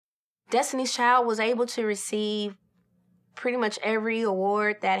Destiny's Child was able to receive pretty much every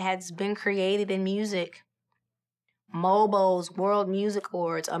award that has been created in music. MOBO's World Music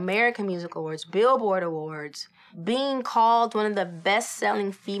Awards, American Music Awards, Billboard Awards, being called one of the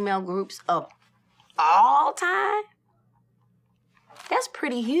best-selling female groups of all time. That's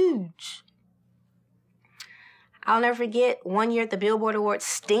pretty huge. I'll never forget one year at the Billboard Awards,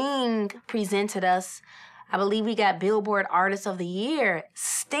 Sting presented us. I believe we got Billboard Artist of the Year.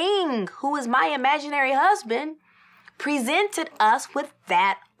 Sting, who is my imaginary husband, presented us with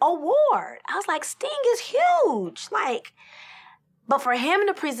that award. I was like, Sting is huge. But for him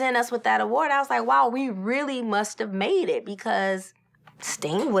to present us with that award, I was like, wow, we really must have made it, because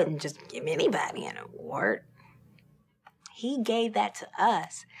Sting wouldn't just give anybody an award. He gave that to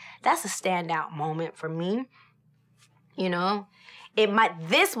us. That's a standout moment for me. You know,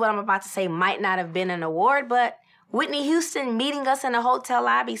 what I'm about to say might not have been an award, but Whitney Houston meeting us in a hotel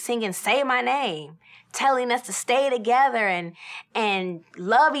lobby singing Say My Name, telling us to stay together and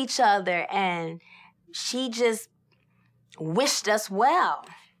love each other, and she just wished us well.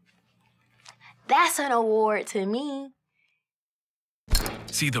 That's an award to me.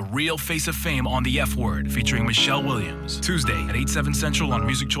 See The Real Face of Fame on The F Word, featuring Michelle Williams. Tuesday at 8/7 Central on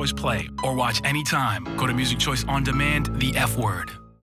Music Choice Play. Or watch anytime. Go to Music Choice On Demand, The F Word.